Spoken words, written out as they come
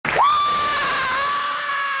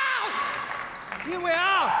Here we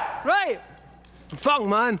are, right? Fuck,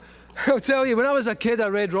 man. I'll tell you, when I was a kid, I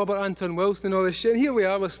read Robert Anton Wilson and all this shit, and here we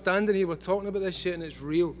are, we're standing here, we're talking about this shit, and it's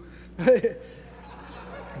real.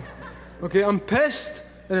 Okay, I'm pissed,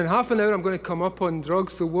 and in half an hour I'm going to come up on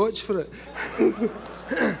drugs, so watch for it.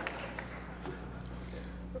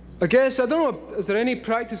 I guess, I don't know, is there any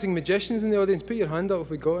practicing magicians in the audience? Put your hand up if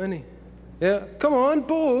we got any. Yeah, come on,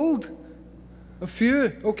 bold. A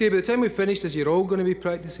few. Okay, by the time we finish this, you're all going to be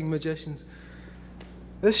practicing magicians.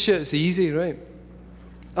 This shit's easy, right?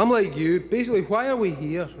 I'm like you. Basically, why are we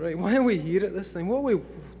here, right? Why are we here at this thing?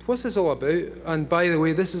 What's this all about? And by the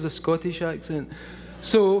way, this is a Scottish accent.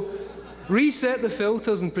 So, reset the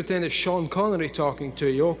filters and pretend it's Sean Connery talking to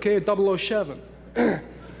you, okay? 007.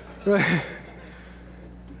 Right.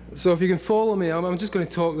 So if you can follow me, I'm just going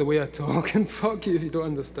to talk the way I talk, and fuck you if you don't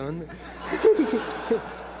understand me.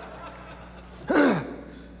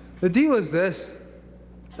 The deal is this.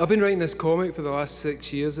 I've been writing this comic for the last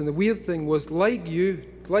 6 years, and the weird thing was, like you,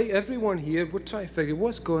 like everyone here, we're trying to figure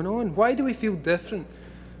what's going on. Why do we feel different?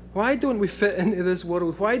 Why don't we fit into this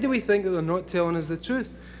world? Why do we think that they're not telling us the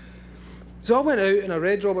truth? So I went out and I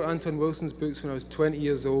read Robert Anton Wilson's books when I was 20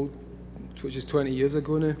 years old, which is 20 years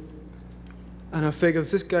ago now. And I figured,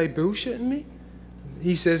 is this guy bullshitting me?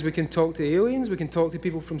 He says we can talk to aliens, we can talk to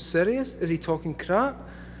people from Sirius. Is he talking crap?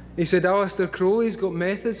 He said Aleister Crowley's got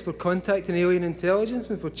methods for contacting alien intelligence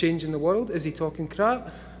and for changing the world. Is he talking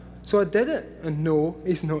crap? So I did it. And no,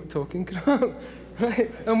 he's not talking crap.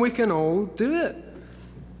 Right? And we can all do it.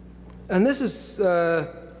 And this is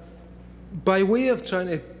by way of trying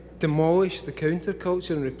to demolish the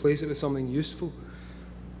counterculture and replace it with something useful.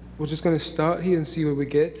 We're just going to start here and see where we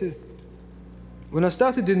get to. When I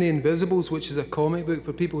started doing The Invisibles, which is a comic book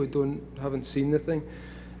for people who haven't seen the thing,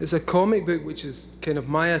 it's a comic book which is kind of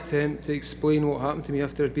my attempt to explain what happened to me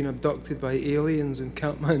after I'd been abducted by aliens in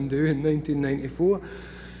Kathmandu in 1994.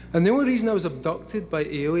 And the only reason I was abducted by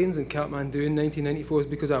aliens in Kathmandu in 1994 is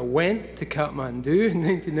because I went to Kathmandu in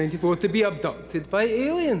 1994 to be abducted by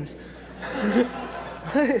aliens.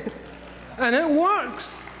 And it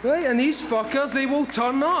works, right? And these fuckers, they will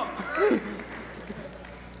turn up.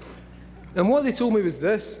 And what they told me was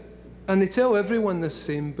this, and they tell everyone this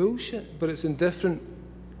same bullshit, but it's in different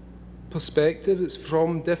perspectives, it's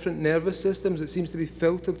from different nervous systems, it seems to be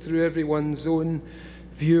filtered through everyone's own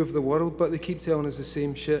view of the world, but they keep telling us the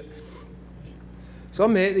same shit. So I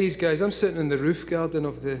met these guys, I'm sitting in the roof garden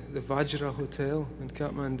of the Vajra Hotel in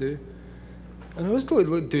Kathmandu, and I was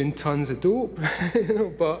totally doing tons of dope, you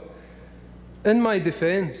know, but in my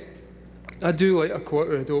defense, I do like a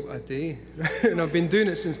quarter of dope a day, and I've been doing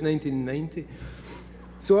it since 1990.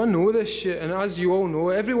 So I know this shit, and as you all know,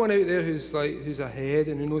 everyone out there who's ahead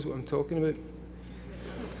and who knows what I'm talking about,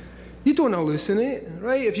 you don't hallucinate,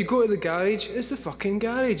 right? If you go to the garage, it's the fucking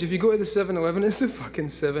garage. If you go to the 7-Eleven, it's the fucking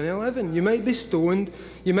 7-Eleven. You might be stoned,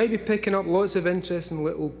 you might be picking up lots of interesting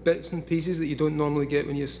little bits and pieces that you don't normally get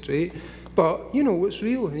when you're straight, but you know what's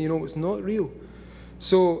real and you know what's not real.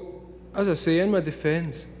 So, as I say, in my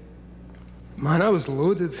defense, man, I was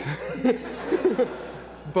loaded.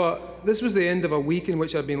 But this was the end of a week in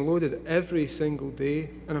which I'd been loaded every single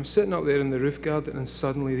day, and I'm sitting up there in the roof garden, and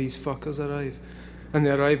suddenly these fuckers arrive. And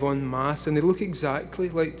they arrive en masse, and they look exactly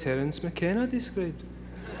like Terence McKenna described.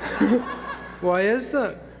 Why is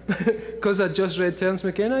that? Because I just read Terence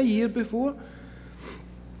McKenna a year before.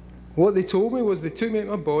 What they told me was they took me out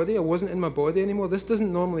of my body. I wasn't in my body anymore. This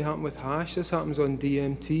doesn't normally happen with hash. This happens on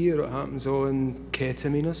DMT, or it happens on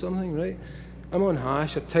ketamine or something, right? I'm on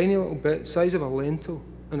hash, a tiny little bit, size of a lentil,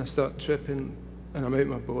 and I start tripping, and I'm out of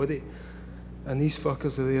my body. And these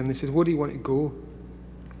fuckers are there, and they said, where do you want to go?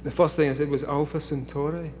 The first thing I said was Alpha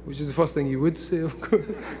Centauri, which is the first thing you would say, of course.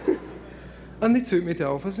 And they took me to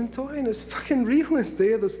Alpha Centauri, and it's fucking real. It's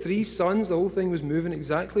there. There's 3 suns. The whole thing was moving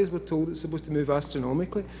exactly as we're told it's supposed to move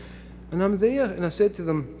astronomically. And I'm there, and I said to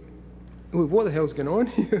them, oh, what the hell's going on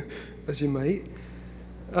here? As you might.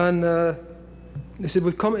 And they said,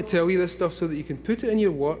 we've come to tell you this stuff so that you can put it in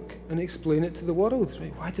your work and explain it to the world.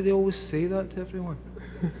 Right? Why do they always say that to everyone?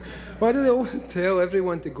 Why do they always tell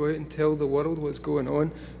everyone to go out and tell the world what's going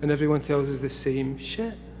on, and everyone tells us the same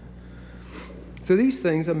shit? So these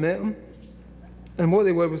things, I met them, and what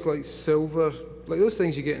they were was like silver, like those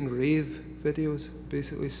things you get in rave videos,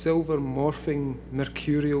 basically silver morphing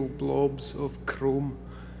mercurial blobs of chrome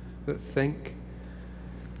that think.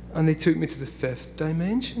 And they took me to the 5th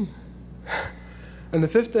dimension. And the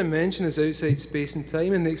 5th dimension is outside space and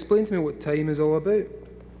time, and they explained to me what time is all about.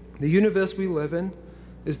 The universe we live in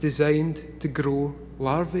is designed to grow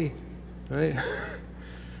larvae, right?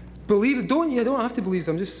 Believe it, you don't have to believe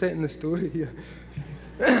it, I'm just setting the story here.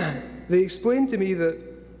 They explained to me that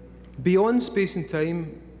Beyond space and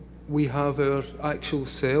time, we have our actual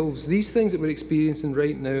selves. These things that we're experiencing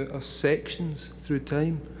right now are sections through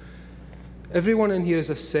time. Everyone in here is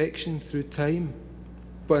a section through time.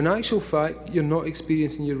 But in actual fact, you're not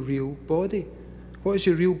experiencing your real body. What is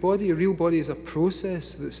your real body? Your real body is a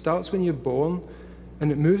process that starts when you're born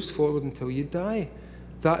and it moves forward until you die.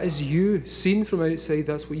 That is you. Seen from outside,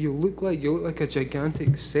 that's what you look like. You look like a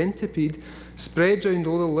gigantic centipede spread around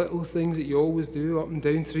all the little things that you always do, up and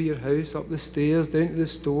down through your house, up the stairs, down to the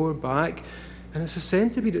store, back. And it's a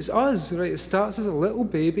centipede. It's us, right? It starts as a little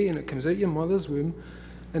baby and it comes out your mother's womb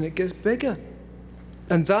and it gets bigger.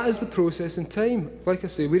 And that is the process in time. Like I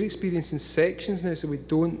say, we're experiencing sections now, so we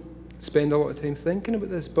don't spend a lot of time thinking about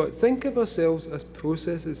this. But think of ourselves as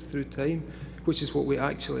processes through time, which is what we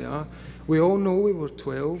actually are. We all know we were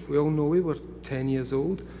 12. We all know we were 10 years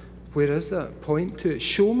old. Where is that? Point to it.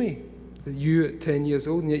 Show me that you at 10 years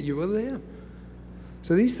old, and yet you were there.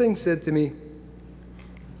 So these things said to me,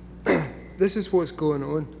 this is what's going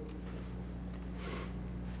on.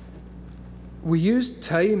 We use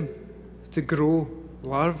time to grow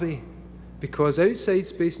larvae, because outside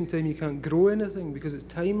space and time you can't grow anything because it's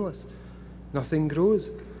timeless. Nothing grows.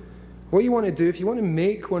 What you want to do, if you want to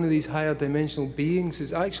make one of these higher dimensional beings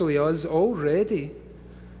who's actually us already,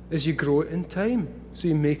 is you grow it in time. So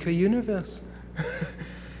you make a universe.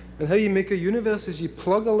 And how you make a universe is you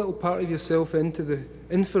plug a little part of yourself into the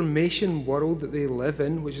information world that they live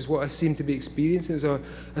in, which is what I seem to be experiencing. It's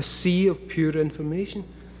a sea of pure information.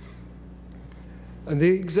 And they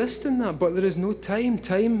exist in that, but there is no time.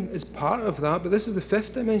 Time is part of that, but this is the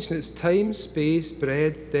fifth dimension. It's time, space,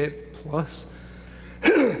 breadth, depth, plus.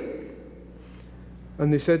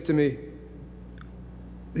 And they said to me,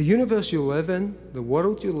 the universe you live in, the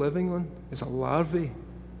world you're living on, is a larvae.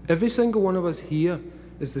 Every single one of us here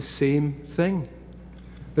is the same thing.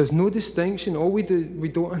 There's no distinction. All we do, we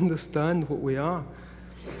don't understand what we are.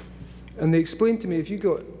 And they explained to me, if you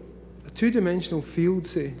got a two-dimensional field,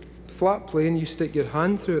 say, flat plane, you stick your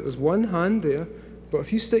hand through it, there's one hand there, but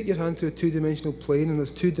if you stick your hand through a two-dimensional plane and there's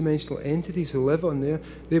two-dimensional entities who live on there,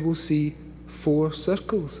 they will see 4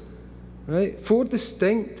 circles, right? 4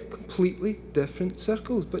 distinct, completely different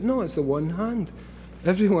circles, but no, it's the one hand.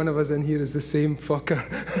 Every one of us in here is the same fucker.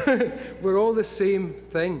 We're all the same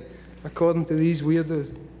thing, according to these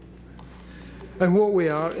weirdos. And what we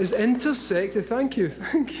are is intersected. Thank you.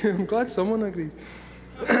 I'm glad someone agrees.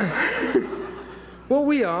 What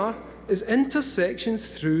we are is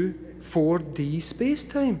intersections through 4D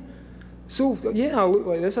space-time. So, yeah, I look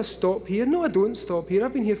like this. I stop here. No, I don't stop here.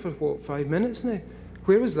 I've been here for, what, 5 minutes now?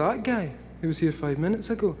 Where was that guy who was here 5 minutes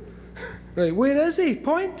ago? Right, where is he?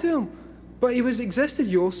 Point to him. But he existed.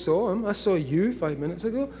 You all saw him. I saw you 5 minutes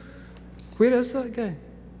ago. Where is that guy?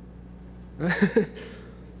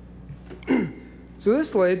 So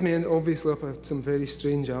this led me, obviously, up some very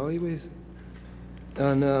strange alleyways.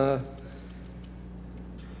 And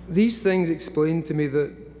these things explained to me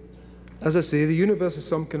that, as I say, the universe is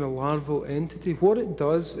some kind of larval entity. What it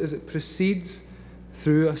does is it proceeds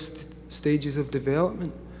through stages of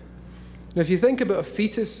development. Now, if you think about a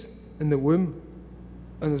fetus in the womb,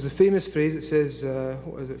 and there's a famous phrase that says,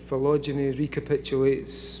 what is it, phylogeny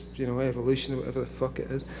recapitulates, evolution, or whatever the fuck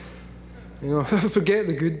it is. Forget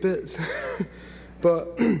the good bits.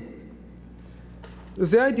 But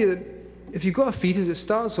there's the idea that if you've got a fetus, it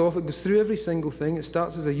starts off, it goes through every single thing. It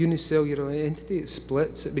starts as a unicellular entity, it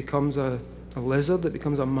splits, it becomes a lizard, it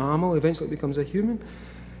becomes a mammal, eventually it becomes a human.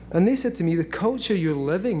 And they said to me, the culture you're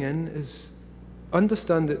living in is,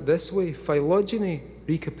 understand it this way, phylogeny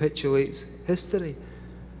recapitulates history.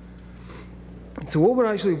 So what we're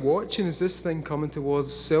actually watching is this thing coming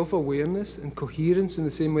towards self-awareness and coherence in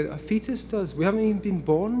the same way that a fetus does. We haven't even been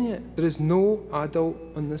born yet. There is no adult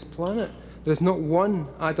on this planet. There's not one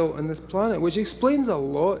adult on this planet, which explains a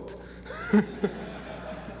lot.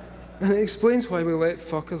 And it explains why we let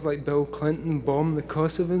fuckers like Bill Clinton bomb the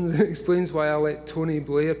Kosovans. It explains why I let Tony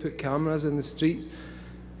Blair put cameras in the streets.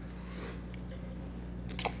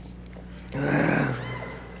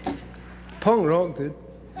 Punk rock, dude.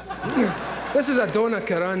 This is a Donna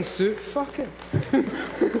Karan suit. Fuck it.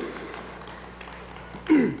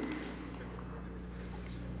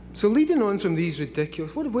 So leading on from these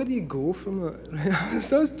ridiculous, where do you go from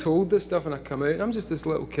that? I was told this stuff and I come out, and I'm just this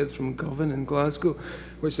little kid from Govan in Glasgow,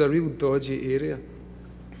 which is a real dodgy area.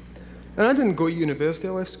 And I didn't go to university,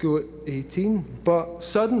 I left school at 18, but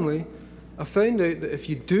suddenly I found out that if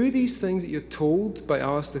you do these things that you're told by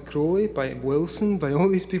Aleister Crowley, by Wilson, by all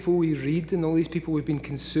these people we read and all these people we've been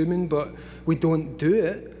consuming, but we don't do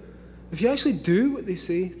it, if you actually do what they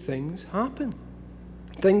say, things happen.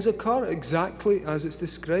 Things occur exactly as it's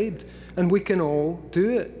described, and we can all do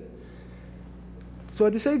it. So I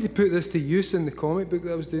decided to put this to use in the comic book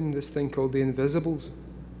that I was doing, this thing called The Invisibles.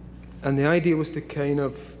 And the idea was to kind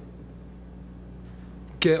of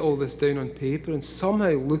get all this down on paper and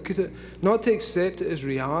somehow look at it, not to accept it as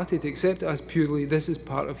reality, to accept it as purely, this is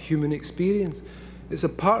part of human experience. It's a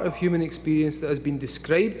part of human experience that has been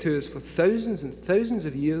described to us for thousands and thousands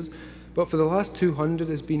of years, but for the last 200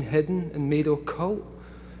 has been hidden and made occult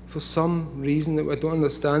for some reason that I don't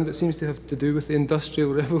understand, but seems to have to do with the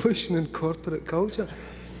Industrial Revolution and corporate culture.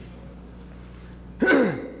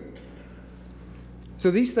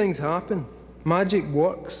 So these things happen. Magic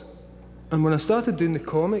works. And when I started doing the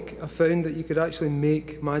comic, I found that you could actually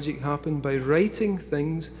make magic happen by writing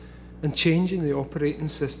things and changing the operating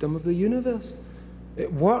system of the universe.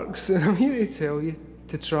 It works, and I'm here to tell you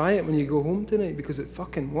to try it when you go home tonight, because it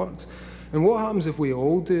fucking works. And what happens if we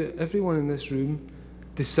all do it? Everyone in this room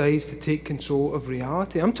decides to take control of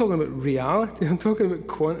reality. I'm talking about reality. I'm talking about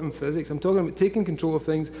quantum physics. I'm talking about taking control of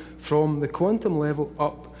things from the quantum level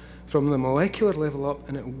up, from the molecular level up,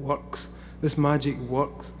 and it works. This magic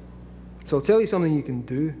works. So I'll tell you something you can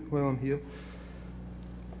do while I'm here.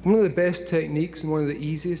 One of the best techniques and one of the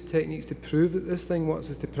easiest techniques to prove that this thing works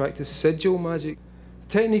is to practice sigil magic. The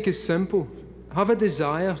technique is simple. Have a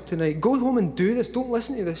desire tonight. Go home and do this. Don't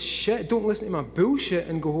listen to this shit. Don't listen to my bullshit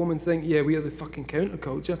and go home and think, yeah, we are the fucking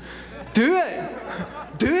counterculture. Do it.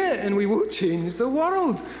 Do it, and we will change the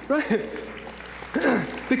world. Right?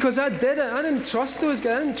 Because I did it. I didn't trust those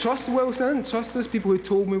guys. I didn't trust Wilson. I didn't trust those people who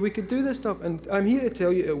told me we could do this stuff. And I'm here to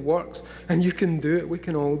tell you it works. And you can do it. We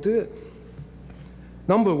can all do it.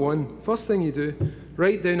 Number one, first thing you do,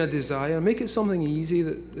 write down a desire. Make it something easy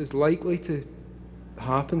that is likely to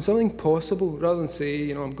happen, something possible, rather than say,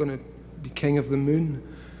 you know, I'm going to be king of the moon,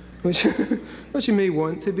 which you may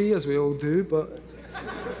want to be, as we all do, but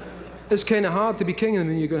it's kind of hard to be king of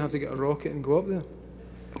the moon. You're going to have to get a rocket and go up there.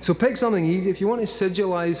 So pick something easy. If you want to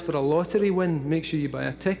sigilize for a lottery win, make sure you buy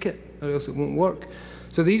a ticket, or else it won't work.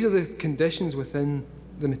 So these are the conditions within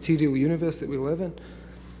the material universe that we live in.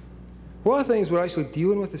 What I think is we're actually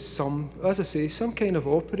dealing with is as I say, some kind of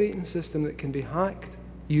operating system that can be hacked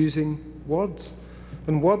using words.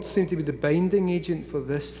 And words seem to be the binding agent for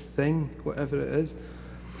this thing, whatever it is.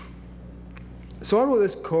 So I wrote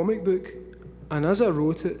this comic book, and as I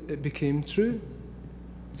wrote it, it became true.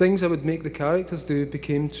 Things I would make the characters do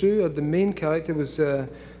became true. The main character was, I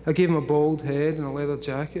gave him a bald head and a leather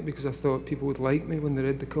jacket because I thought people would like me when they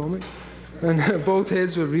read the comic. And bald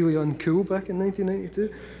heads were really uncool back in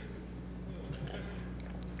 1992.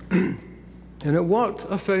 And it worked.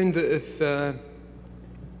 I found that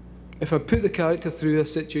if I put the character through a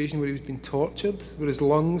situation where he was being tortured, where his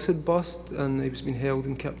lungs had burst and he was being held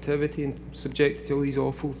in captivity and subjected to all these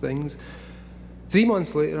awful things, 3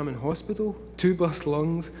 months later I'm in hospital, 2 burst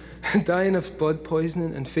lungs, dying of blood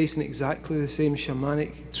poisoning and facing exactly the same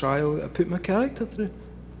shamanic trial that I put my character through.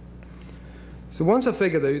 So once I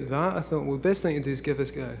figured out that, I thought, well, the best thing to do is give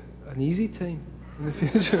this guy an easy time in the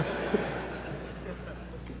future.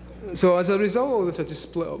 So as a result of all this, I just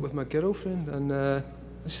split up with my girlfriend, and I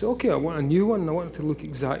said, okay, I want a new one, and I want it to look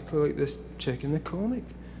exactly like this chick in the comic,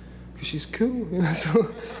 because she's cool, you know.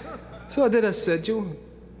 So I did a sigil.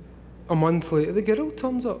 A month later, the girl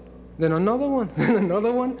turns up. Then another one, then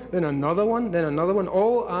another one, then another one, then another one.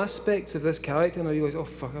 All aspects of this character, and I realised, oh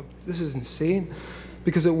fuck, this is insane,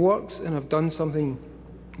 because it works, and I've done something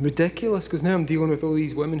ridiculous, because now I'm dealing with all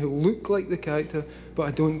these women who look like the character, but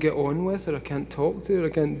I don't get on with, or I can't talk to, or I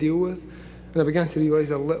can't deal with. And I began to realise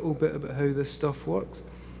a little bit about how this stuff works.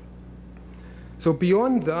 So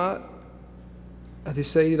beyond that, I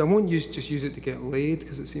decided I won't just use it to get laid,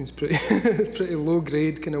 because it seems pretty pretty low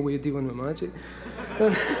grade kind of way of dealing with magic.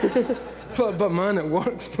 but man, it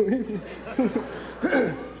works, believe me.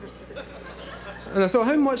 And I thought,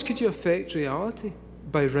 how much could you affect reality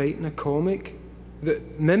by writing a comic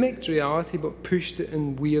that mimicked reality but pushed it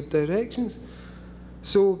in weird directions?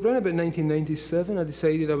 So around about 1997, I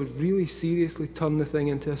decided I would really seriously turn the thing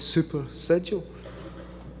into a super sigil.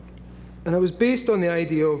 And it was based on the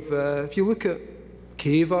idea of, if you look at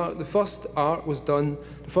cave art, the first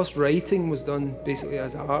writing was done basically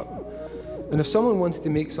as art. And if someone wanted to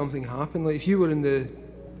make something happen, like if you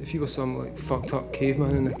were some like fucked up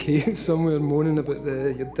caveman in a cave somewhere moaning about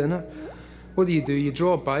your dinner, what do? You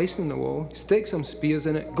draw a bison on the wall, stick some spears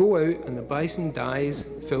in it, go out, and the bison dies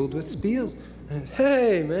filled with spears. And it's,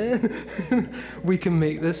 hey man, we can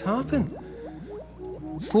make this happen.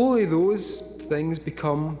 Slowly those things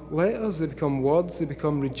become letters, they become words, they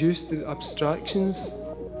become reduced to abstractions,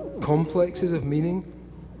 complexes of meaning.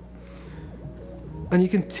 And you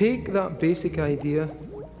can take that basic idea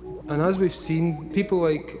And as we've seen, people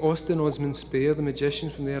like Austin Osman Spare, the magician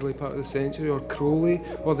from the early part of the century, or Crowley,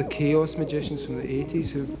 or the Chaos magicians from the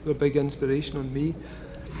 80s, who were a big inspiration on me,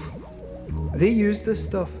 they used this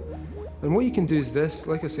stuff. And what you can do is this,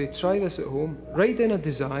 like I say, try this at home. Write down a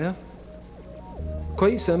desire.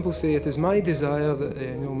 Quite simple, say, it is my desire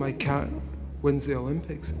that my cat wins the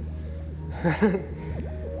Olympics.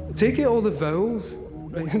 Take out all the vowels.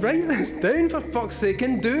 Right? Write this down, for fuck's sake,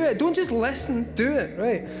 and do it. Don't just listen, do it,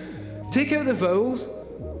 right? Take out the vowels,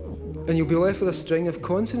 and you'll be left with a string of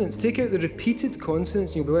consonants. Take out the repeated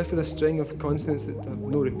consonants, and you'll be left with a string of consonants that have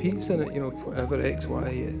no repeats in it, whatever, X,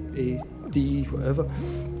 Y, A, D, whatever.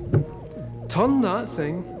 Turn that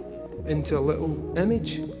thing into a little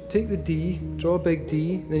image. Take the D, draw a big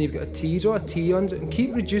D, then you've got a T, draw a T under it, and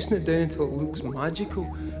keep reducing it down until it looks magical.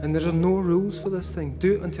 And there are no rules for this thing.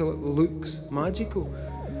 Do it until it looks magical.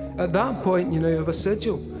 At that point, you now have a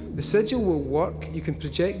sigil. The sigil will work. You can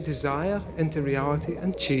project desire into reality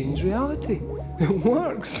and change reality. It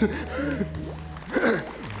works.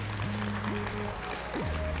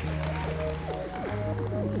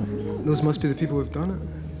 Those must be the people who've done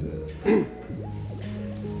it.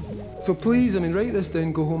 So please, write this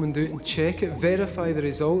down, go home and do it, and check it, verify the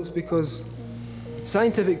results, because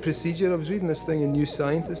scientific procedure, I was reading this thing in New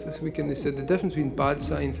Scientist this week, and they said the difference between bad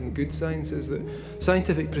science and good science is that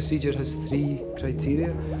scientific procedure has 3 criteria.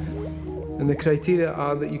 And the criteria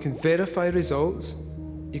are that you can verify results,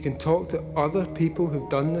 you can talk to other people who've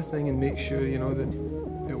done the thing and make sure, that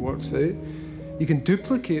it works out. You can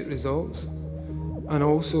duplicate results, and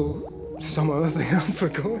also some other thing I'm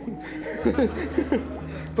forgetting.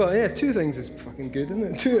 But yeah, 2 things is fucking good, isn't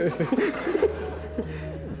it? 2 out of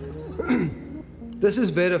 3. This is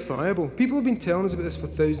verifiable. People have been telling us about this for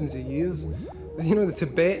thousands of years. The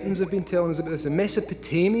Tibetans have been telling us about this. The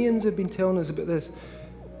Mesopotamians have been telling us about this.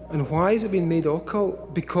 And why has it been made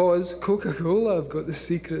occult? Because Coca-Cola have got the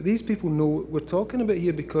secret. These people know what we're talking about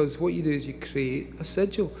here, because what you do is you create a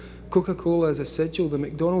sigil. Coca-Cola is a sigil. The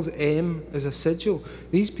McDonald's M is a sigil.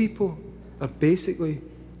 These people are basically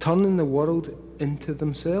turning the world into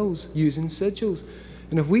themselves using sigils.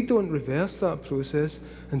 And if we don't reverse that process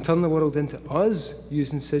and turn the world into us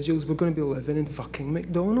using sigils, we're going to be living in fucking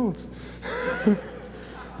McDonald's.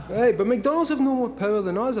 Right, but McDonald's have no more power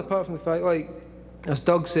than us, apart from the fact, as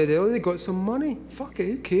Doug said earlier, they got some money. Fuck it,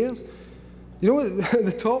 who cares? You know what,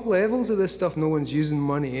 the top levels of this stuff, no one's using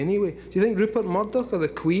money anyway. Do you think Rupert Murdoch or the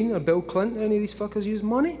Queen or Bill Clinton or any of these fuckers use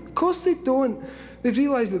money? Of course they don't. They've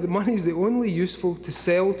realised that the money's the only useful to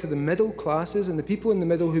sell to the middle classes and the people in the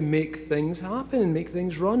middle who make things happen and make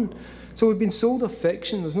things run. So we've been sold a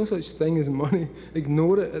fiction. There's no such thing as money.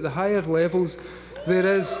 Ignore it. At the higher levels, there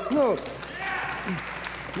is no.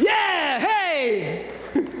 Yeah, hey!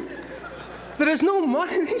 There is no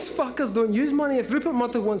money. These fuckers don't use money. If Rupert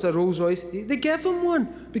Murdoch wants a Rolls Royce, they give him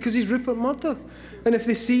one because he's Rupert Murdoch. And if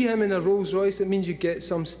they see him in a Rolls Royce, it means you get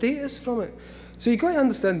some status from it. So you've got to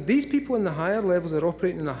understand, these people in the higher levels are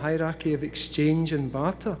operating in a hierarchy of exchange and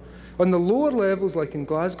barter. On the lower levels, like in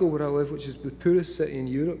Glasgow where I live, which is the poorest city in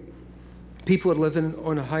Europe, people are living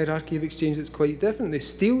on a hierarchy of exchange that's quite different. They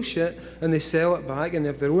steal shit and they sell it back, and they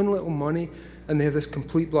have their own little money, and they have this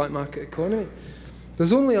complete black market economy.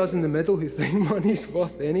 There's only us in the middle who think money's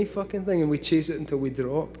worth any fucking thing, and we chase it until we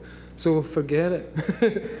drop. So forget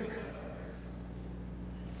it.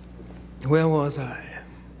 Where was I?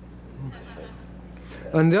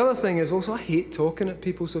 And the other thing is also, I hate talking at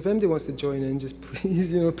people, so if anybody wants to join in, just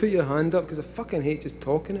please, put your hand up, because I fucking hate just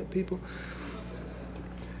talking at people.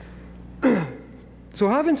 So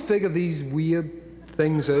having figured these weird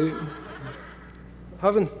things out,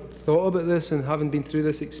 having thought about this and having been through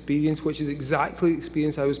this experience, which is exactly the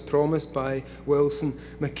experience I was promised by Wilson,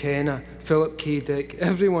 McKenna, Philip K. Dick,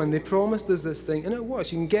 everyone, they promised us this thing, and it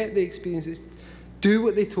works. You can get the experiences. Do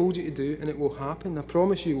what they told you to do, and it will happen. I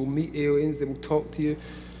promise you will meet aliens, they will talk to you.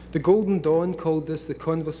 The Golden Dawn called this the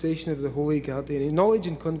conversation of the Holy Guardian, knowledge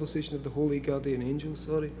and conversation of the Holy Guardian Angels,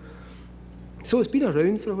 sorry. So it's been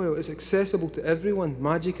around for a while. It's accessible to everyone.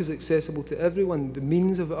 Magic is accessible to everyone. The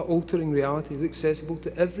means of altering reality is accessible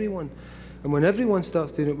to everyone. And when everyone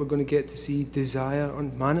starts doing it, we're going to get to see desire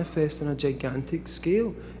manifest on a gigantic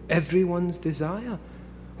scale. Everyone's desire.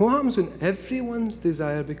 What happens when everyone's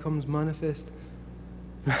desire becomes manifest?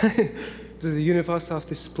 Does the universe have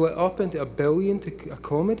to split up into 1 billion to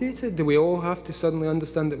accommodate it? Do we all have to suddenly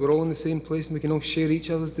understand that we're all in the same place and we can all share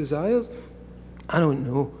each other's desires? I don't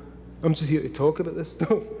know. I'm just here to talk about this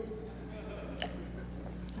stuff.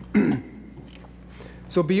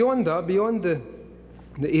 So beyond that, beyond the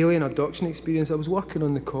alien abduction experience, I was working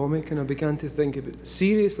on the comic, and I began to think about,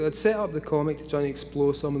 seriously, I'd set up the comic to try and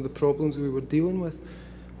explore some of the problems we were dealing with.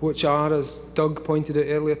 which are, as Doug pointed out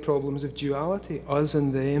earlier, problems of duality, us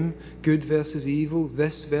and them, good versus evil,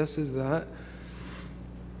 this versus that.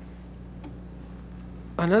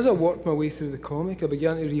 And as I worked my way through the comic, I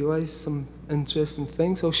began to realise some interesting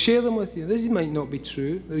things. I'll share them with you. These might not be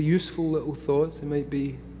true. They're useful little thoughts. You might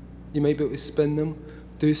be able to spin them,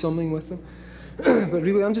 do something with them. But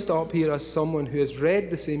really, I'm just up here as someone who has read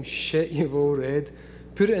the same shit you've all read,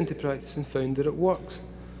 put it into practice and found that it works.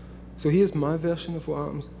 So here's my version of what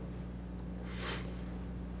happens.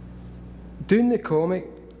 Doing the comic,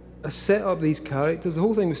 I set up these characters. The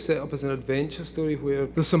whole thing was set up as an adventure story where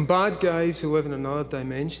there's some bad guys who live in another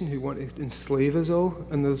dimension who want to enslave us all,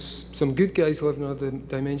 and there's some good guys who live in another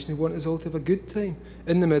dimension who want us all to have a good time.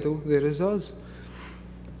 In the middle, there is us.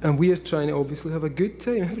 And we are trying to obviously have a good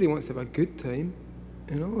time. Everybody wants to have a good time.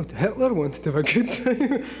 You know, Hitler wanted to have a good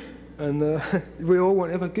time. And we all want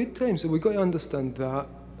to have a good time. So we've got to understand that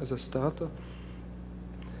as a starter.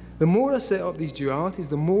 The more I set up these dualities,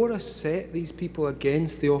 the more I set these people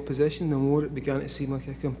against the opposition, the more it began to seem like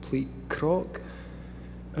a complete crock.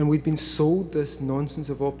 And we'd been sold this nonsense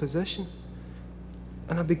of opposition.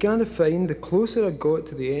 And I began to find, the closer I got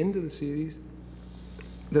to the end of the series,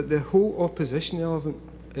 that the whole opposition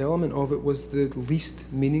element of it was the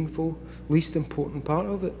least meaningful, least important part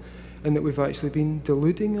of it, and that we've actually been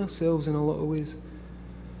deluding ourselves in a lot of ways.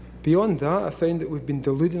 Beyond that, I found that we've been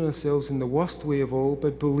deluding ourselves in the worst way of all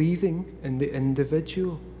by believing in the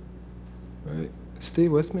individual. Right? Stay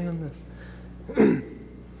with me on this.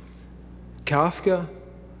 Kafka,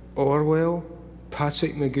 Orwell,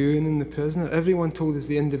 Patrick McGowan in The Prisoner, everyone told us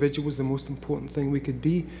the individual was the most important thing we could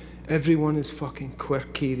be. Everyone is fucking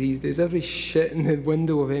quirky these days. Every shit in the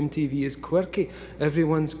window of MTV is quirky.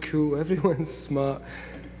 Everyone's cool. Everyone's smart.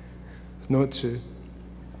 It's not true.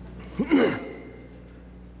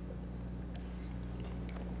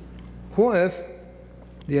 What if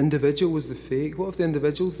the individual was the fake? What if the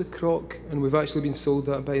individual's the crock and we've actually been sold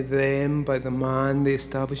that by them, by the man, the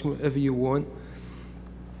establishment, whatever you want?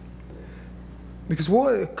 Because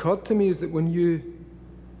what occurred to me is that when you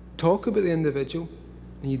talk about the individual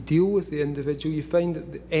and you deal with the individual, you find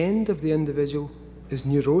that the end of the individual is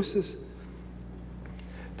neurosis.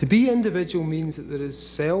 To be individual means that there is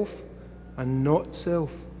self and not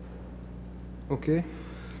self. Okay?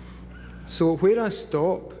 So where I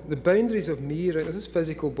stop, the boundaries of me, right, there's this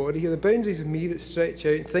physical body here, the boundaries of me that stretch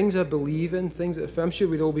out, things I believe in, things that I'm sure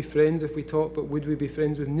we'd all be friends if we talked, but would we be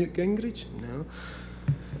friends with Newt Gingrich? No.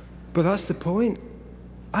 But that's the point.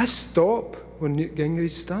 I stop when Newt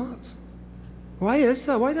Gingrich starts. Why is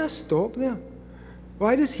that? Why do I stop there?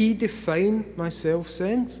 Why does he define my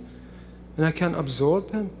self-sense and I can't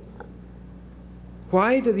absorb him?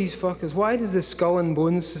 Why do these fuckers, why does the Skull and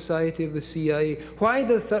Bones Society of the CIA, why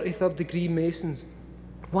do the 33rd degree Masons,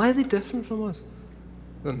 why are they different from us?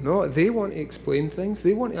 They're not. They want to explain things.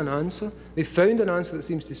 They want an answer. They found an answer that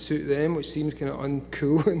seems to suit them, which seems kind of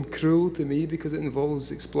uncool and cruel to me because it involves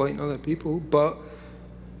exploiting other people, but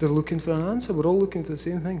they're looking for an answer. We're all looking for the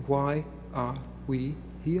same thing. Why are we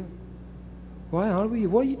here? Why are we?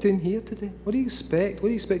 What are you doing here today? What do you expect? What do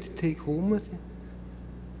you expect to take home with you?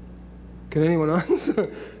 Can anyone answer?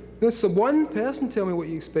 There's one person tell me what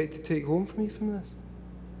you expect to take home from you from this.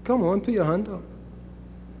 Come on, put your hand up.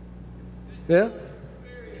 Yeah?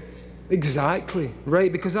 Exactly,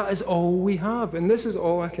 right, because that is all we have. And this is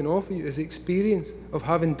all I can offer you, is experience of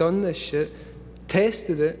having done this shit,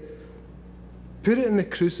 tested it, put it in the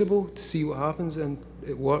crucible to see what happens, and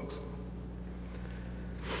it works.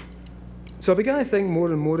 So I began to think more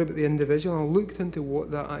and more about the individual, and I looked into what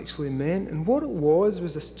that actually meant. And what it was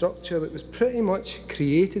a structure that was pretty much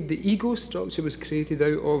created, the ego structure was created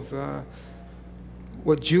out of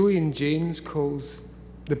what Julian Jaynes calls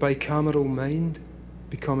the bicameral mind,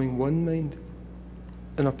 becoming one mind.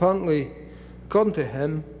 And apparently, according to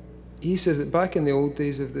him, he says that back in the old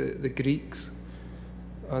days of the Greeks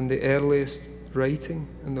and the earliest writing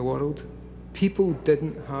in the world, people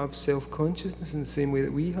didn't have self-consciousness in the same way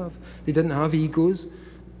that we have. They didn't have egos.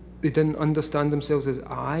 They didn't understand themselves as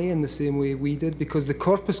I in the same way we did, because the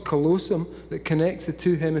corpus callosum that connects the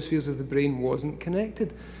two hemispheres of the brain wasn't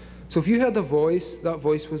connected. So if you heard a voice, that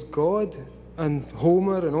voice was God. And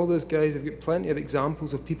Homer and all those guys have got plenty of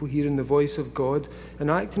examples of people hearing the voice of God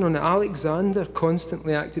and acting on it. Alexander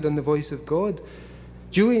constantly acted on the voice of God.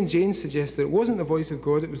 Julian Jaynes suggests that it wasn't the voice of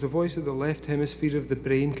God, it was the voice of the left hemisphere of the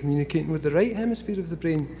brain communicating with the right hemisphere of the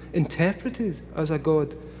brain, interpreted as a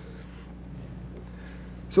God.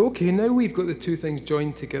 So okay, now we've got the two things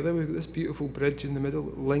joined together. We've got this beautiful bridge in the middle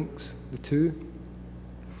that links the two.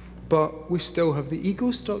 But we still have the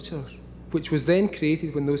ego structure, which was then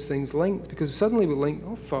created when those things linked, because suddenly we linked,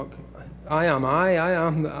 oh fuck, I am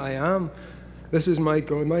that I am. This is my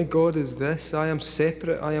God is this, I am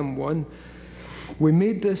separate, I am one. We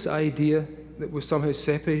made this idea that we're somehow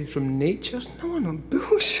separated from nature. No,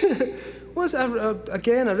 bullshit.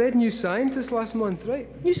 Again, I read New Scientist last month, right?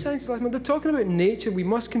 New Scientist last month, they're talking about nature, we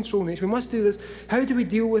must control nature, we must do this. How do we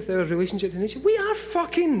deal with our relationship to nature? We are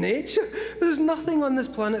fucking nature. There's nothing on this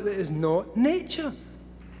planet that is not nature.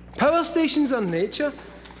 Power stations are nature.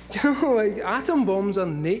 You know, like atom bombs are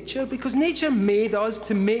nature, because nature made us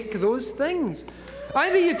to make those things.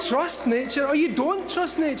 Either you trust nature or you don't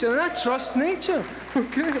trust nature, and I trust nature,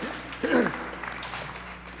 okay?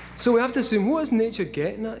 So we have to assume, what is nature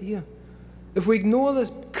getting at here? If we ignore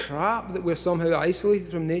this crap that we're somehow isolated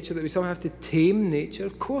from nature, that we somehow have to tame nature,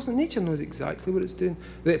 of course, nature knows exactly what it's doing.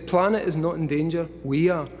 The planet is not in danger, we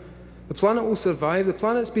are. The planet will survive. The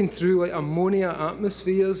planet's been through like ammonia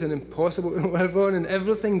atmospheres and impossible to live on and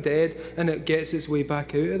everything dead, and it gets its way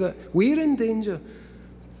back out of it. We're in danger.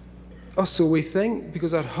 Or so we think,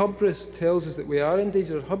 because our hubris tells us that we are in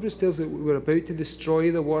danger. Our hubris tells us that we're about to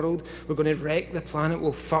destroy the world. We're going to wreck the planet.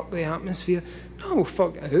 We'll fuck the atmosphere. No, we'll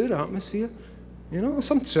fuck our atmosphere. You know,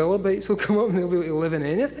 some trilobites will come up and they'll be able to live in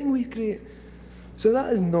anything we create. So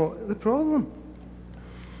that is not the problem.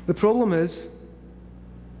 The problem is,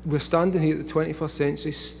 we're standing here at the 21st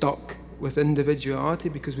century stuck with individuality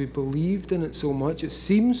because we believed in it so much. It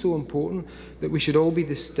seemed so important that we should all be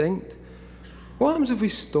distinct. What happens if we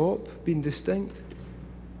stop being distinct?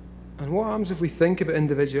 And what happens if we think about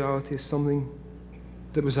individuality as something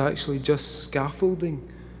that was actually just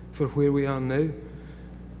scaffolding for where we are now?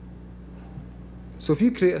 So if you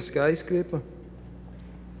create a skyscraper,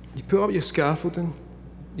 you put up your scaffolding,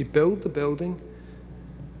 you build the building,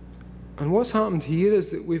 and what's happened here is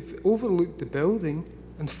that we've overlooked the building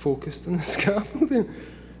and focused on the scaffolding.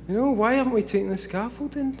 You know, why haven't we taken the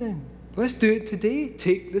scaffolding down? Let's do it today.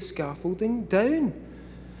 Take the scaffolding down.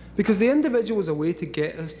 Because the individual was a way to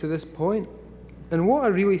get us to this point. And what I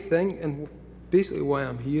really think, and basically why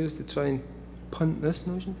I'm here, is to try and punt this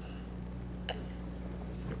notion.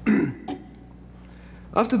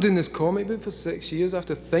 After doing this comic book for 6 years,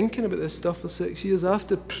 after thinking about this stuff for 6 years,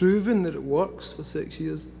 after proving that it works for 6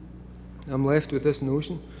 years, I'm left with this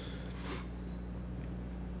notion.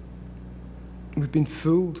 We've been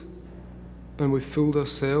fooled, and we've fooled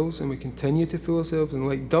ourselves, and we continue to fool ourselves. And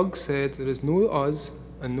like Doug said, there is no us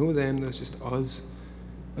and no them, there's just us.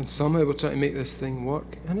 And somehow we're trying to make this thing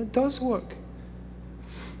work, and it does work.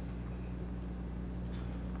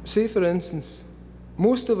 Say, for instance,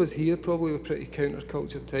 most of us here probably are pretty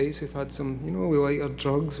counterculture types. We've had some, you know, we like our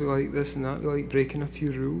drugs, we like this and that, we like breaking a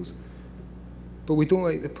few rules. But we don't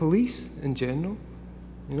like the police in general.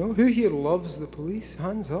 You know, who here loves the police?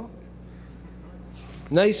 Hands up.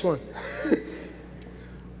 Nice one.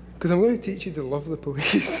 Because I'm going to teach you to love the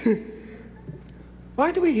police.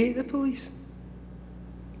 Why do we hate the police?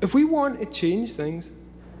 If we want to change things,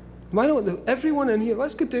 why don't everyone in here,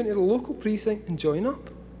 let's go down to the local precinct and join up.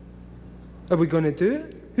 Are we going to do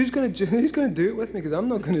it? Who's going to do it with me? Because I'm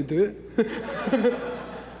not going to do it.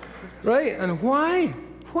 Right? And why?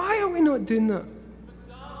 Why are we not doing that?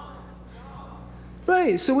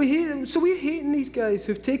 Right, so we're hating these guys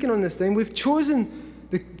who've taken on this thing. We've chosen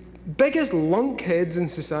the biggest lunkheads in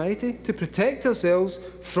society to protect ourselves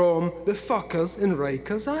from the fuckers in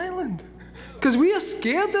Rikers Island. Because we are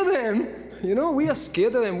scared of them. You know, we are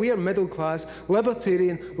scared of them. We are middle-class,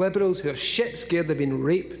 libertarian liberals who are shit scared of being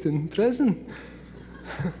raped in prison.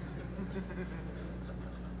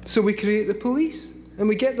 So we create the police. And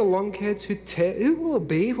we get the lunkheads who will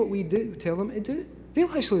obey what we tell them to do. They'll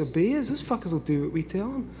actually obey us. Those fuckers will do what we tell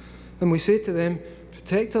them. And we say to them,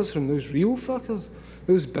 protect us from those real fuckers,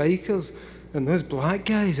 those bikers, and those black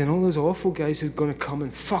guys, and all those awful guys who's going to come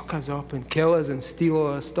and fuck us up and kill us and steal all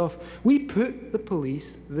our stuff. We put the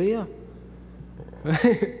police there.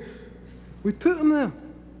 We put them there.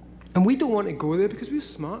 And we don't want to go there because we're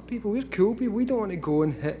smart people, we're cool people. We don't want to go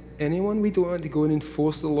and hit anyone. We don't want to go and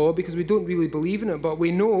enforce the law because we don't really believe in it. But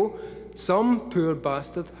we know some poor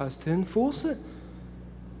bastard has to enforce it.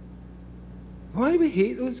 Why do we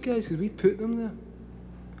hate those guys? Because we put them there.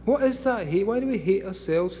 What is that hate? Why do we hate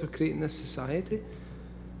ourselves for creating this society?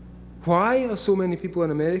 Why are so many people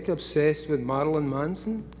in America obsessed with Marilyn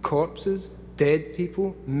Manson, corpses, dead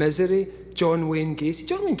people, misery, John Wayne Gacy?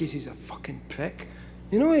 John Wayne Gacy's a fucking prick.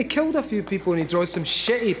 You know, he killed a few people and he draws some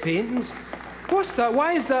shitty paintings. What's that?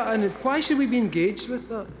 Why is that? And why should we be engaged with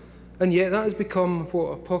that? And yet that has become,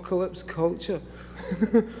 what, apocalypse culture.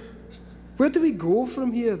 Where do we go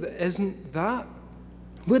from here that isn't that?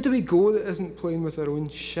 Where do we go that isn't playing with our own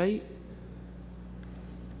shite?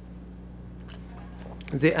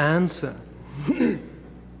 The answer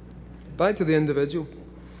back to the individual.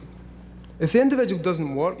 If the individual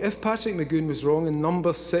doesn't work, if Patrick McGoon was wrong and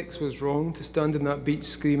number 6 was wrong, to stand on that beach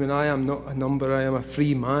screaming, I am not a number, I am a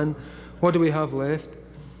free man, what do we have left?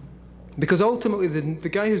 Because ultimately the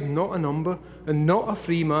guy who's not a number and not a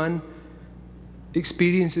free man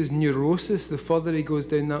experiences neurosis the further he goes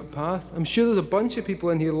down that path. I'm sure there's a bunch of people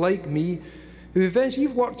in here like me who eventually,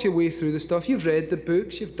 you've worked your way through the stuff, you've read the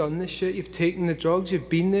books, you've done this shit, you've taken the drugs, you've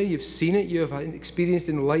been there, you've seen it, you've experienced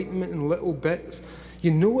enlightenment in little bits.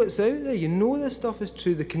 You know it's out there, you know this stuff is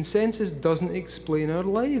true. The consensus doesn't explain our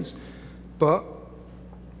lives. But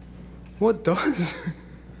what does?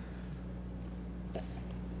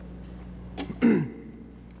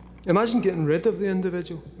 Imagine getting rid of the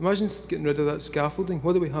individual. Imagine getting rid of that scaffolding.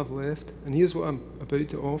 What do we have left? And here's what I'm about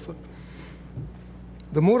to offer.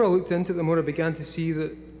 The more I looked into it, the more I began to see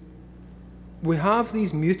that we have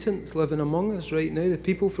these mutants living among us right now. The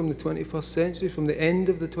people from the 21st century, from the end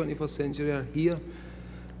of the 21st century, are here.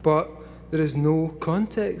 But there is no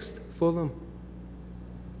context for them.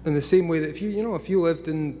 In the same way that if you lived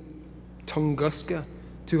in Tunguska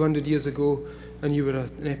 200 years ago and you were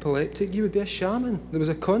an epileptic, you would be a shaman. There was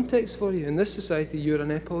a context for you. In this society, you're an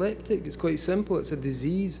epileptic. It's quite simple. It's a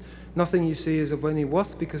disease. Nothing you say is of any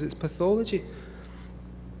worth because it's pathology.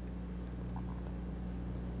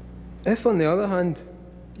 If, on the other hand,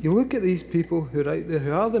 you look at these people who are out there,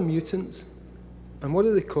 who are the mutants, and what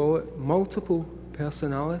do they call it? Multiple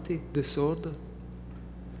personality disorder.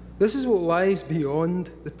 This is what lies beyond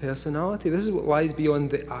the personality. This is what lies beyond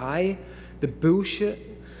the I, the bullshit.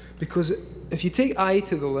 Because if you take I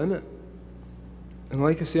to the limit, and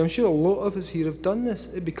like I say, I'm sure a lot of us here have done this,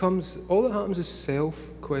 it becomes, all that happens is self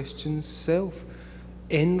questions self.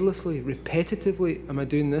 Endlessly, repetitively, am I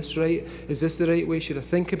doing this right? Is this the right way? Should I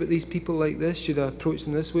think about these people like this? Should I approach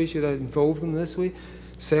them this way? Should I involve them this way?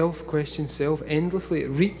 Self questions self endlessly. It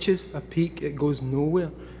reaches a peak, it goes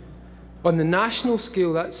nowhere. On the national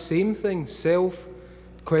scale, that same thing, self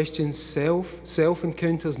questions self, self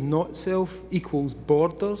encounters not self, equals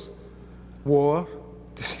borders, war,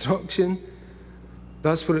 destruction.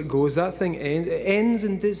 That's where it goes. That thing ends. It ends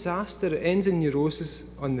in disaster. It ends in neurosis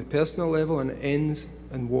on the personal level, and it ends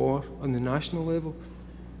in war on the national level.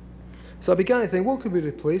 So I began to think, what could we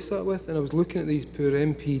replace that with? And I was looking at these poor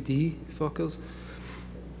MPD fuckers,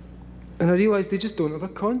 and I realised they just don't have a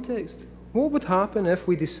context. What would happen if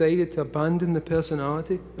we decided to abandon the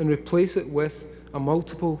personality and replace it with a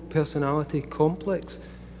multiple personality complex?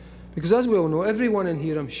 Because as we all know, everyone in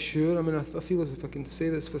here, I'm sure, I mean, I feel as if I can say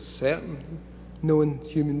this for certain, knowing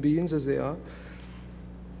human beings as they are,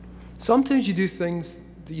 sometimes you do things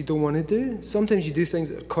that you don't want to do. Sometimes you do things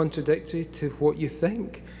that are contradictory to what you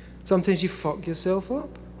think. Sometimes you fuck yourself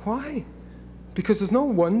up. Why? Because there's not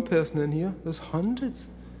one person in here, there's hundreds.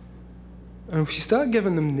 And if you start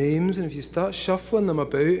giving them names, and if you start shuffling them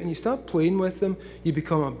about, and you start playing with them, you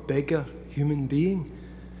become a bigger human being.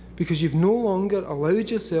 Because you've no longer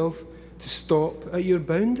allowed yourself to stop at your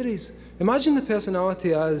boundaries. Imagine the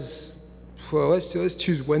personality as, well, let's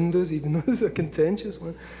choose Windows, even though it's a contentious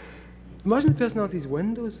one. Imagine the personality as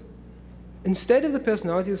Windows. Instead of the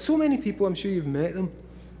personality, there's so many people, I'm sure you've met them,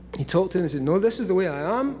 you talk to them and say, no, this is the way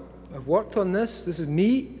I am, I've worked on this is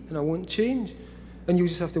me, and I won't change. And you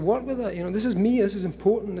just have to work with that. You know, this is me, this is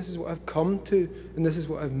important, this is what I've come to, and this is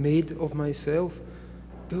what I've made of myself.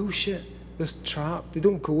 Bullshit. They're trapped. They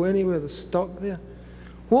don't go anywhere. They're stuck there.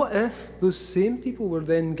 What if those same people were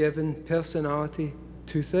then given Personality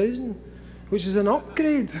 2000, which is an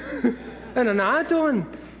upgrade and an add-on?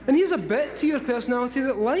 And here's a bit to your personality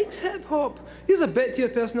that likes hip-hop. Here's a bit to your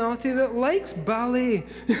personality that likes ballet.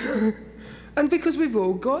 And because we've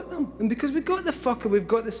all got them, and because we've got the fucker, we've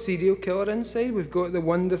got the serial killer inside, we've got the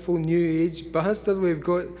wonderful new age bastard, we've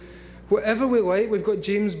got whatever we like, we've got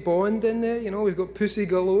James Bond in there, you know, we've got Pussy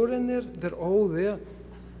Galore in there, they're all there.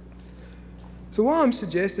 So what I'm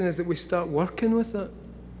suggesting is that we start working with it.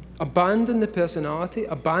 Abandon the personality,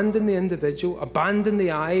 abandon the individual, abandon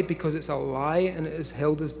the I because it's a lie and it has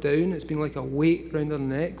held us down, it's been like a weight around our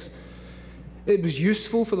necks. It was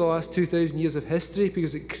useful for the last 2,000 years of history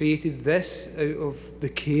because it created this out of the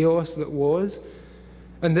chaos that was.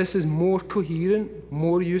 And this is more coherent,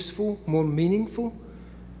 more useful, more meaningful.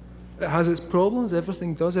 It has its problems,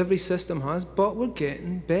 everything does, every system has, but we're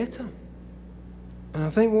getting better. And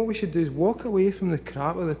I think what we should do is walk away from the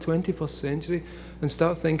crap of the 21st century and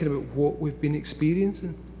start thinking about what we've been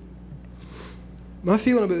experiencing. My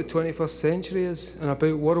feeling about the 21st century is, and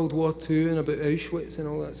about World War II and about Auschwitz and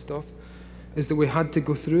all that stuff, is that we had to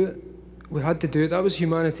go through it. We had to do it. That was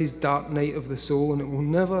humanity's dark night of the soul, and it will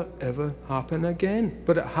never, ever happen again.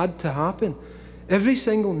 But it had to happen. Every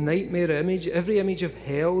single nightmare image, every image of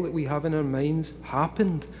hell that we have in our minds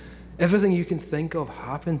happened. Everything you can think of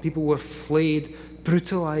happened. People were flayed,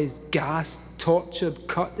 brutalized, gassed, tortured,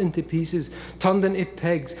 cut into pieces, turned into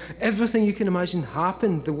pigs. Everything you can imagine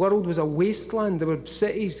happened. The world was a wasteland. There were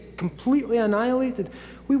cities completely annihilated.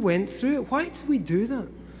 We went through it. Why did we do that?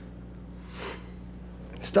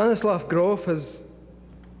 Stanislav Grof has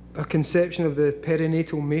a conception of the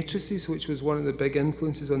perinatal matrices, which was one of the big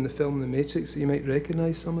influences on the film The Matrix, so you might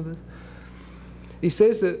recognise some of this. He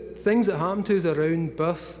says that things that happen to us around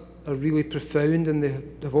birth are really profound, and they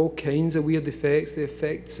have all kinds of weird effects. They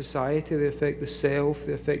affect society, they affect the self,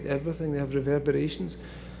 they affect everything, they have reverberations.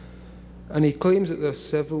 And he claims that there are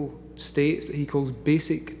several states that he calls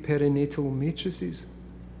basic perinatal matrices.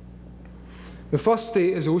 The first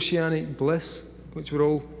state is oceanic bliss, which we're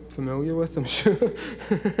all familiar with, I'm sure.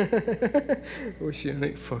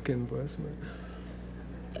 Oceanic fucking bliss, man.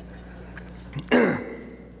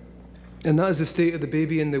 And that is the state of the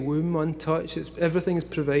baby in the womb, untouched. Everything is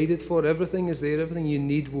provided for, everything is there, everything you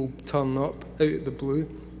need will turn up out of the blue.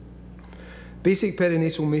 Basic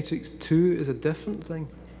perinatal matrix 2 is a different thing.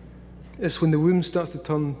 It's when the womb starts to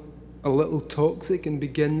turn a little toxic and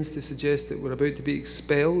begins to suggest that we're about to be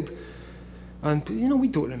expelled. And, you know, we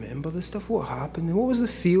don't remember this stuff. What happened? And what was the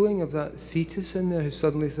feeling of that fetus in there who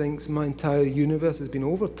suddenly thinks my entire universe has been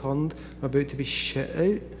overturned, I'm about to be shit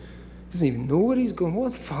out? Doesn't even know where he's going.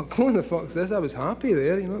 What the fuck? What the fuck's this? I was happy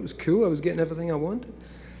there, you know, it was cool. I was getting everything I wanted.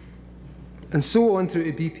 And so on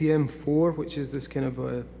through to BPM 4, which is this kind of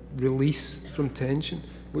a release from tension,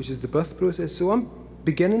 which is the birth process. So I'm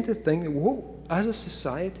beginning to think that, whoa, as a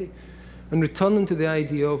society, and returning to the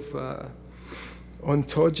idea of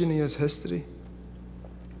ontogeny as history,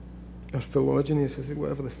 or phylogeny as history,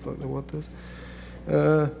 whatever the fuck the word is.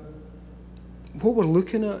 What we're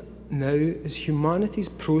looking at now is humanity's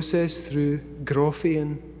process through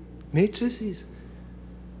Grofian matrices.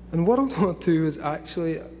 And World War II is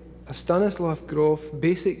actually a Stanislav Grof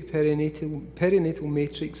basic perinatal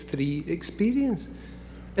matrix 3 experience.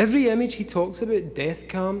 Every image he talks about, death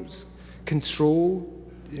camps, control,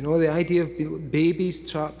 you know, the idea of babies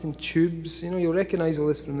trapped in tubes, you know, you'll recognise all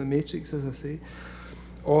this from The Matrix, as I say.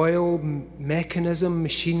 Oil, mechanism,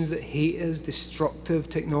 machines that hate us, destructive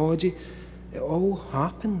technology, it all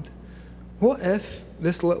happened. What if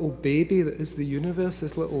this little baby that is the universe,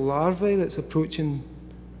 this little larvae that's approaching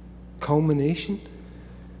culmination,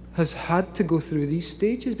 has had to go through these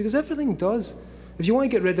stages? Because everything does. If you want to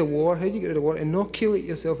get rid of war, how do you get rid of war? Inoculate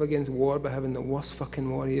yourself against war by having the worst fucking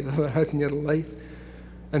war you've ever had in your life.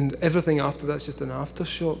 And everything after that's just an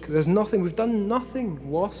aftershock. There's nothing, we've done nothing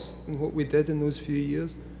worse than what we did in those few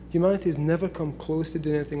years. Humanity has never come close to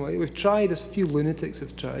doing anything like it. We've tried, as a few lunatics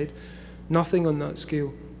have tried. Nothing on that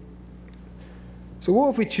scale. So what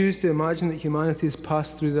if we choose to imagine that humanity has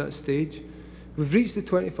passed through that stage? We've reached the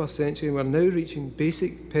 21st century and we're now reaching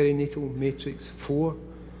basic perinatal matrix 4,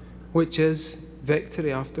 which is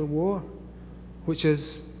victory after war, which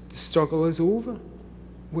is the struggle is over,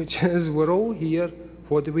 which is we're all here,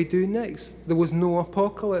 what do we do next? There was no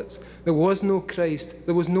apocalypse, there was no Christ,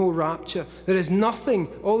 there was no rapture, there is nothing,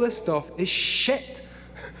 all this stuff is shit.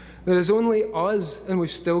 There is only us, and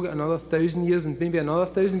we've still got another 1,000 years, and maybe another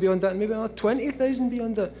 1,000 beyond that, and maybe another 20,000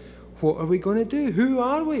 beyond that. What are we going to do? Who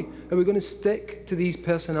are we? Are we going to stick to these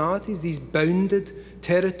personalities, these bounded,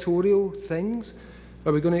 territorial things?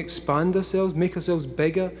 Are we going to expand ourselves, make ourselves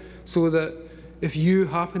bigger, so that if you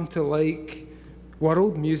happen to like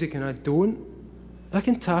world music and I don't, I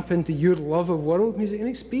can tap into your love of world music and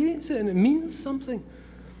experience it, and it means something.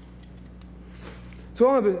 So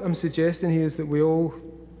all I'm suggesting here is that we all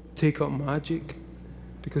take up magic,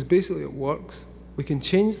 because basically it works. We can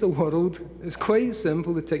change the world. It's quite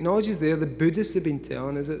simple. The technology's there. The Buddhists have been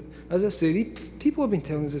telling us it. As I say, people have been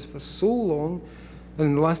telling us this for so long, and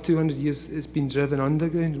in the last 200 years it's been driven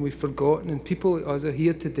underground and we've forgotten, and people like us are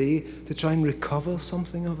here today to try and recover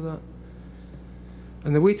something of that.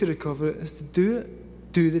 And the way to recover it is to do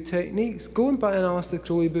it. Do the techniques. Go and buy an Aleister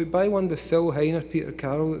Crowley book. Buy one by Phil Heiner, Peter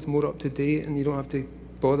Carroll, that's more up to date, and you don't have to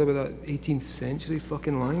bother with that 18th century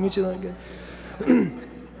fucking language of that guy.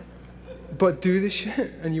 But do the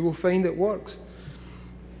shit, and you will find it works.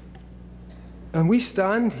 And we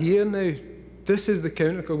stand here now. This is the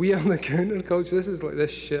counterculture. We are the counterculture. This is like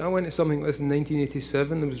this shit. I went to something like this in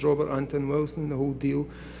 1987. There was Robert Anton Wilson, the whole deal.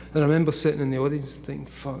 And I remember sitting in the audience thinking,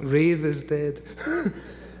 fuck, rave is dead.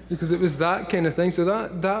 Because it was that kind of thing. So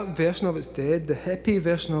that version of it's dead. The hippie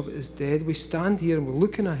version of it is dead. We stand here and we're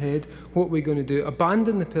looking ahead. What we're going to do.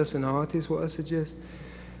 Abandon the personality is what I suggest.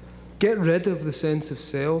 Get rid of the sense of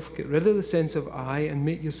self. Get rid of the sense of I and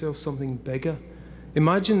make yourself something bigger.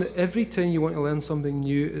 Imagine that every time you want to learn something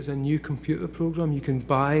new, it's a new computer program. You can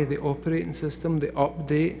buy the operating system, the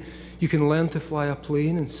update. You can learn to fly a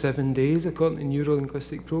plane in 7 days according to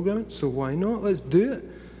neuro-linguistic programming. So why not? Let's do it.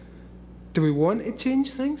 Do we want to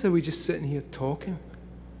change things? Or are we just sitting here talking?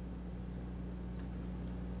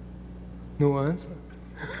 No answer.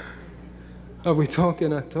 Are we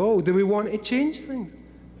talking at all? Do we want to change things?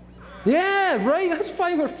 Yeah, right, that's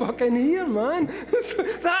why we're fucking here, man.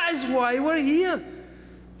 That is why we're here.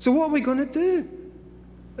 So what are we going to do?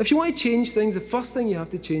 If you want to change things, the first thing you have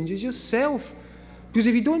to change is yourself. Because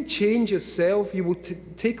if you don't change yourself, you will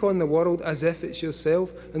take on the world as if it's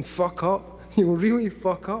yourself and fuck up. You will really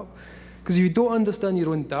fuck up. Because if you don't understand your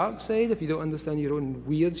own dark side, if you don't understand your own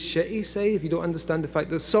weird, shitty side, if you don't understand the fact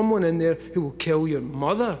there's someone in there who will kill your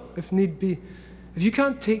mother, if need be, if you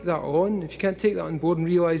can't take that on, if you can't take that on board and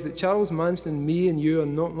realise that Charles Manson and me and you are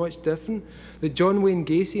not much different, that John Wayne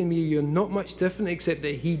Gacy and me, you're not much different except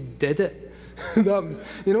that he did it.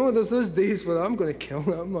 You know, there's those days where I'm going to kill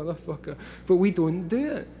that motherfucker, but we don't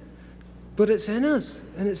do it. But it's in us,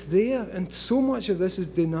 and it's there, and so much of this is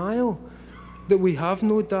denial, that we have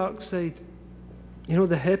no dark side. You know,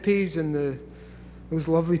 the hippies and those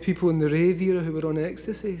lovely people in the rave era who were on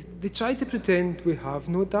ecstasy, they tried to pretend we have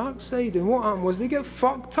no dark side, and what happened was they get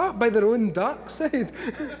fucked up by their own dark side,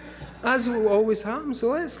 as will always happen.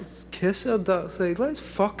 So let's kiss our dark side, let's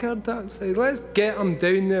fuck our dark side, let's get him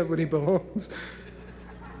down there where he belongs.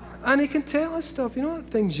 And he can tell us stuff, you know, that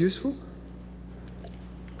thing's useful.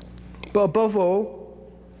 But above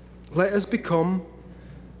all, let us become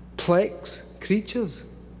plex creatures,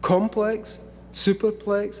 complex,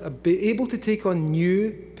 superplex, able to take on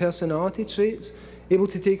new personality traits, able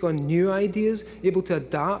to take on new ideas, able to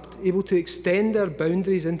adapt, able to extend our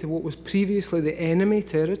boundaries into what was previously the enemy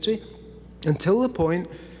territory, until the point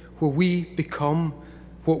where we become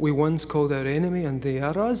what we once called our enemy, and they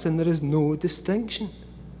are us, and there is no distinction.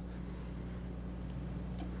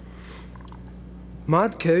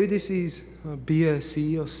 Mad cow disease, or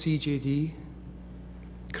BSE, or CJD,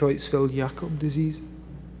 Creutzfeldt-Jakob disease.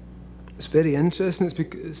 It's very interesting. It's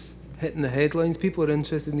because it's hitting the headlines. People are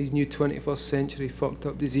interested in these new 21st century fucked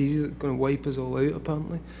up diseases that are going to wipe us all out,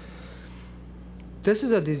 apparently. This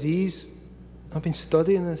is a disease, I've been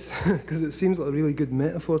studying this because it seems like a really good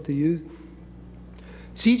metaphor to use.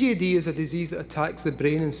 CJD is a disease that attacks the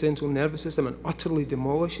brain and central nervous system and utterly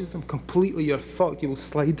demolishes them. Completely, you're fucked. You will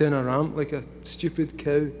slide down a ramp like a stupid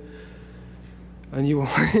cow. And you will,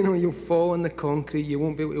 you know, you'll fall on the concrete, you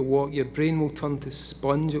won't be able to walk, your brain will turn to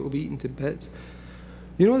sponge, it will be eaten to bits.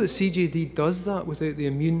 You know that CJD does that without the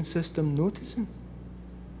immune system noticing?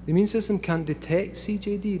 The immune system can't detect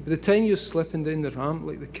CJD. By the time you're slipping down the ramp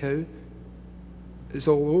like the cow, it's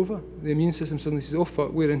all over. The immune system suddenly says, oh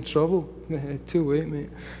fuck, we're in trouble. Too late, mate.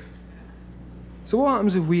 So what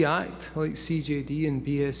happens if we act like CJD and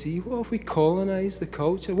BSE? What if we colonise the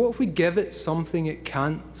culture? What if we give it something it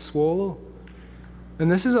can't swallow?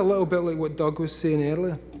 And this is a little bit like what Doug was saying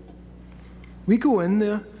earlier. We go in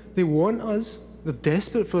there, they want us, they're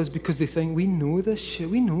desperate for us because they think we know this shit,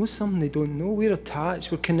 we know something they don't know, we're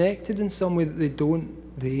attached, we're connected in some way that they don't,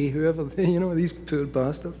 whoever they, you know, these poor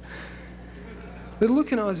bastards. They're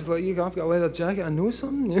looking at us as like, I've got a leather jacket, I know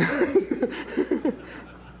something.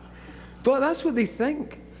 But that's what they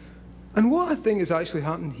think. And what I think has actually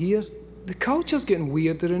happened here, the culture's getting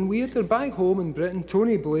weirder and weirder. Back home in Britain,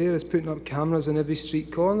 Tony Blair is putting up cameras on every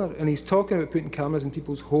street corner, and he's talking about putting cameras in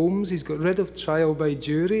people's homes. He's got rid of trial by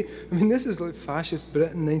jury. I mean, this is like fascist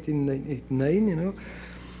Britain, 1999, you know.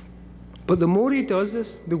 But the more he does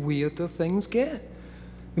this, the weirder things get.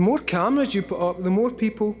 The more cameras you put up, the more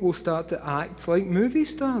people will start to act like movie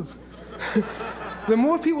stars. The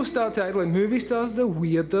more people start to act like movie stars, the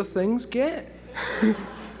weirder things get.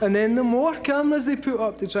 And then the more cameras they put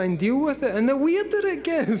up to try and deal with it, and the weirder it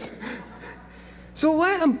gets. So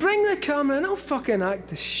let them bring the camera and I'll fucking act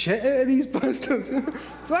the shit out of these bastards.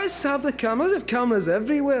 Let's have the cameras. Let's have cameras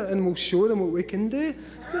everywhere and we'll show them what we can do.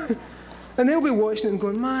 And they'll be watching it and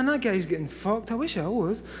going, man, that guy's getting fucked. I wish I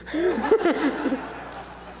was.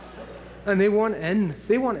 And they want in.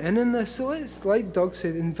 They want in this. So let's, like Doug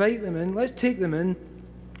said, invite them in. Let's take them in.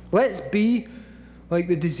 Let's be like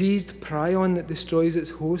the diseased prion that destroys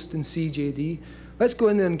its host in CJD. Let's go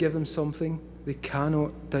in there and give them something they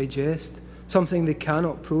cannot digest, something they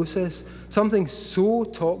cannot process, something so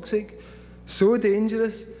toxic, so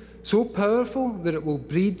dangerous, so powerful that it will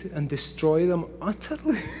breed and destroy them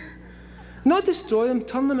utterly. Not destroy them,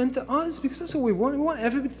 turn them into us, because that's what we want. We want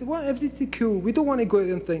everybody to be cool. We don't want to go out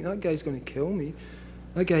there and think, that guy's going to kill me.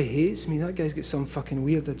 That guy hates me. That guy's got some fucking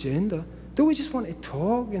weird agenda. Don't we just want to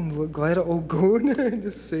talk and let it all go and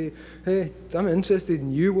just say, hey, I'm interested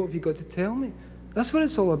in you, what have you got to tell me? That's what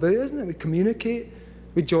it's all about, isn't it? We communicate,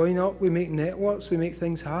 we join up, we make networks, we make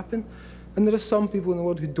things happen. And there are some people in the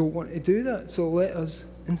world who don't want to do that, so let us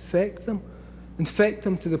infect them. Infect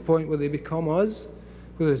them to the point where they become us,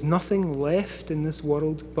 where there's nothing left in this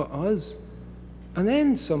world but us. And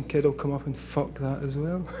then some kid will come up and fuck that as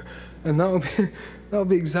well. And that'll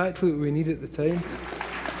be exactly what we need at the time.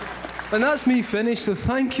 And that's me finished, so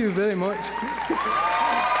thank you very much.